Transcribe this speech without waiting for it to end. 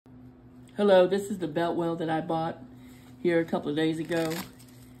Hello, this is the Beltwell that I bought here a couple of days ago,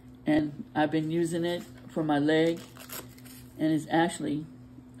 and I've been using it for my leg, and it's actually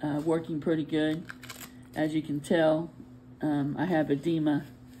working pretty good. As you can tell, I have edema,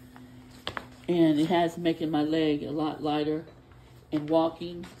 and it has making my leg a lot lighter, and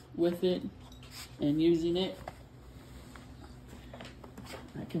walking with it and using it,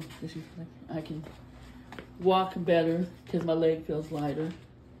 I can walk better because my leg feels lighter.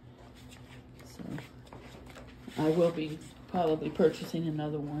 So I will be probably purchasing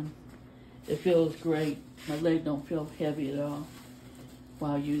another one. It feels great. My leg don't feel heavy at all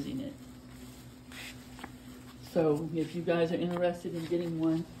while using it. So if you guys are interested in getting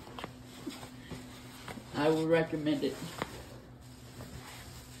one, I will recommend it.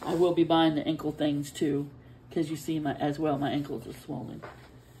 I will be buying the ankle things too, because you see my ankles are swollen.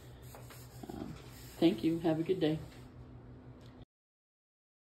 Thank you. Have a good day.